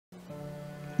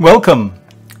Welcome.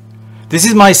 This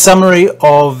is my summary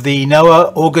of the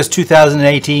NOAA August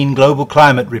 2018 Global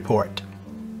Climate Report.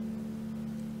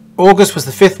 August was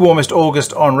the fifth warmest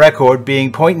August on record,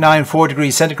 being 0.94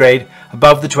 degrees centigrade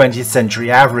above the 20th century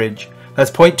average.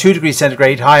 That's 0.2 degrees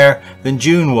centigrade higher than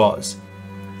June was.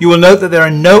 You will note that there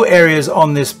are no areas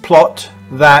on this plot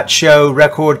that show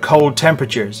record cold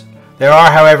temperatures. There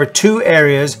are, however, two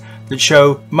areas that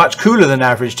show much cooler than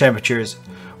average temperatures.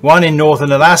 One in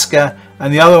northern Alaska,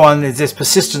 and the other one is this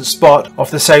persistent spot off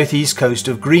the southeast coast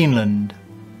of Greenland.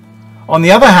 On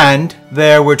the other hand,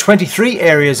 there were 23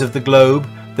 areas of the globe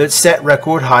that set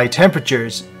record high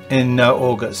temperatures in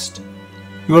August.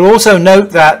 You will also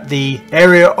note that the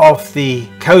area off the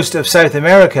coast of South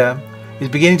America is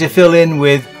beginning to fill in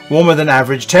with warmer than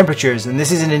average temperatures, and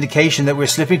this is an indication that we're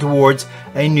slipping towards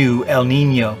a new El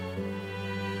Nino.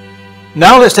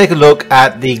 Now let's take a look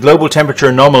at the global temperature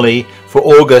anomaly for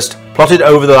August plotted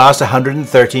over the last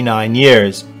 139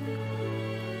 years.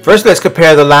 First, let's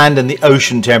compare the land and the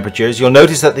ocean temperatures. You'll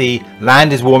notice that the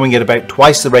land is warming at about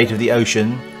twice the rate of the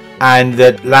ocean, and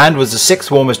that land was the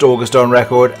sixth warmest August on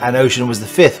record and ocean was the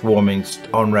fifth warmest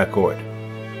on record.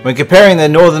 When comparing the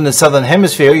northern and southern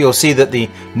hemisphere, you'll see that the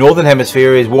northern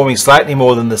hemisphere is warming slightly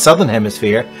more than the southern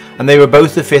hemisphere, and they were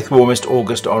both the fifth warmest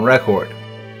August on record.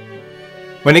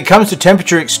 When it comes to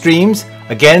temperature extremes,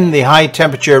 again the high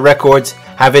temperature records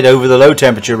have it over the low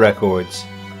temperature records.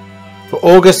 For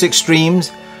August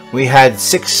extremes, we had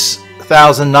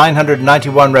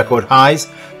 6,991 record highs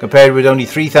compared with only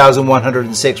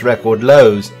 3,106 record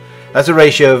lows. That's a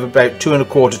ratio of about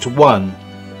 2.25 to 1.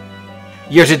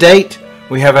 Year to date,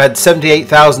 we have had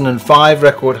 78,005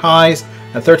 record highs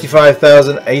and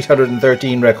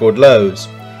 35,813 record lows.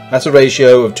 That's a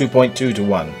ratio of 2.2 to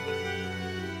 1.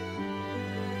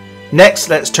 Next,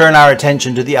 let's turn our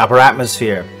attention to the upper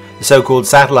atmosphere, the so-called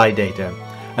satellite data.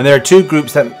 And there are two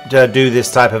groups that do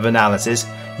this type of analysis,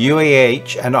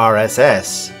 UAH and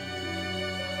RSS.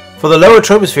 For the lower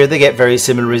troposphere, they get very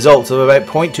similar results of about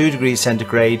 0.2 degrees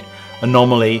centigrade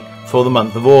anomaly for the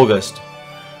month of August.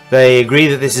 They agree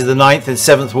that this is the 9th and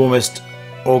 7th warmest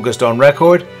August on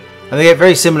record, and they get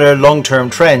very similar long-term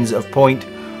trends of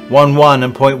 0.11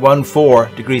 and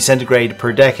 0.14 degrees centigrade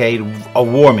per decade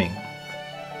of warming.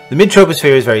 The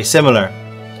mid-troposphere is very similar.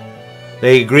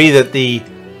 They agree that the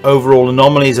overall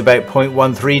anomaly is about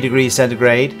 0.13 degrees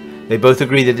centigrade. They both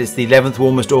agree that it's the 11th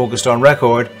warmest August on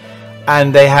record,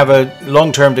 and they have a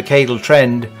long-term decadal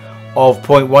trend of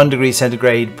 0.1 degrees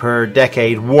centigrade per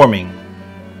decade warming.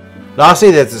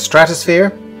 Lastly, there's the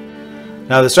stratosphere.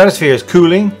 Now the stratosphere is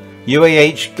cooling.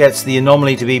 UAH gets the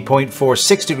anomaly to be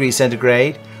 0.46 degrees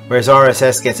centigrade, whereas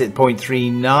RSS gets it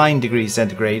 0.39 degrees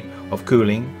centigrade of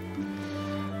cooling.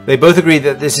 They both agree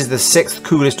that this is the 6th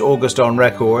coolest August on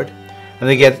record, and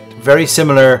they get very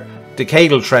similar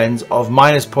decadal trends of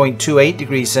minus 0.28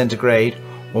 degrees centigrade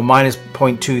or minus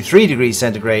 0.23 degrees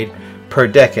centigrade per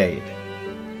decade.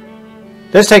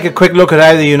 Let's take a quick look at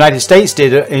how the United States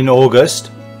did in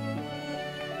August.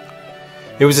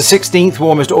 It was the 16th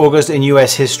warmest August in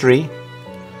US history,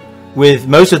 with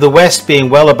most of the west being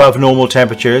well above normal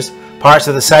temperatures, parts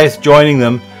of the south joining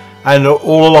them, and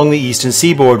all along the eastern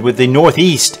seaboard, with the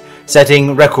northeast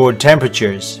setting record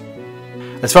temperatures.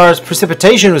 As far as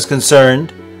precipitation was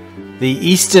concerned, the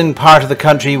eastern part of the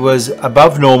country was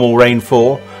above normal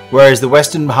rainfall, whereas the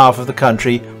western half of the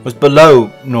country was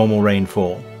below normal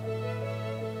rainfall.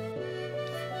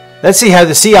 Let's see how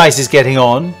the sea ice is getting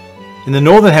on. In the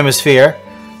northern hemisphere,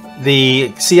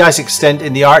 the sea ice extent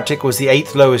in the Arctic was the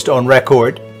 8th lowest on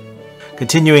record,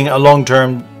 continuing a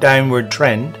long-term downward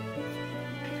trend.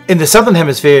 In the southern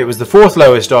hemisphere, it was the 4th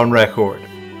lowest on record.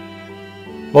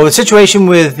 Well, the situation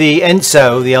with the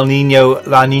ENSO, the El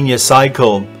Nino-La Nina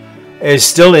cycle, is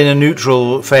still in a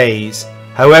neutral phase.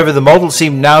 However, the models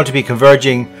seem now to be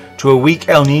converging to a weak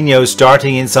El Nino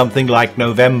starting in something like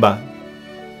November.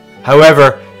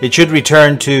 However, it should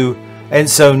return to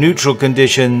ENSO neutral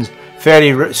conditions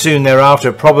fairly soon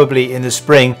thereafter, probably in the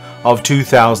spring of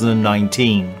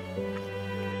 2019.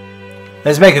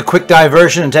 Let's make a quick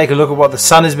diversion and take a look at what the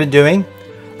sun has been doing.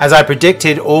 As I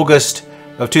predicted, August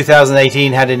of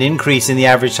 2018 had an increase in the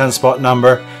average sunspot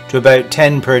number to about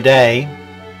 10 per day.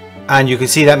 And you can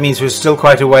see that means we're still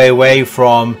quite a way away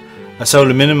from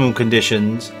solar minimum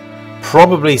conditions.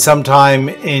 Probably sometime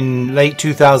in late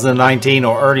 2019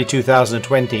 or early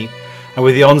 2020. And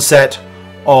with the onset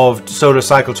of solar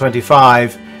cycle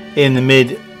 25 in the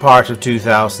mid part of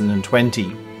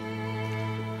 2020.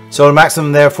 Solar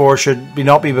maximum therefore should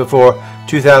not be before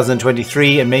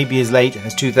 2023 and maybe as late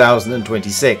as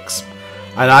 2026.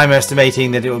 And I'm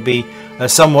estimating that it will be a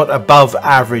somewhat above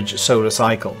average solar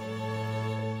cycle.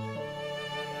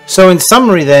 So in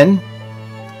summary then,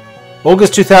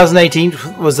 August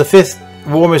 2018 was the 5th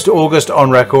warmest August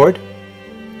on record.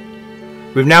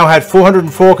 We've now had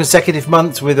 404 consecutive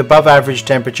months with above average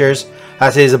temperatures,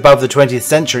 that is above the 20th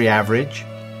century average.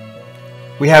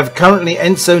 We have currently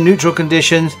ENSO neutral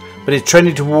conditions, but it's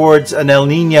trending towards an El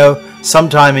Nino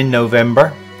sometime in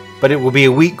November, but it will be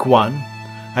a weak one,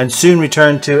 and soon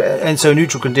return to ENSO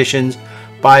neutral conditions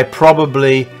by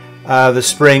probably the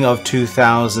spring of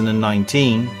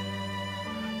 2019.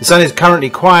 The sun is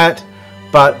currently quiet,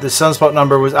 but the sunspot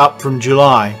number was up from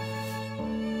July.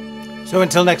 So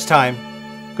until next time,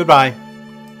 goodbye.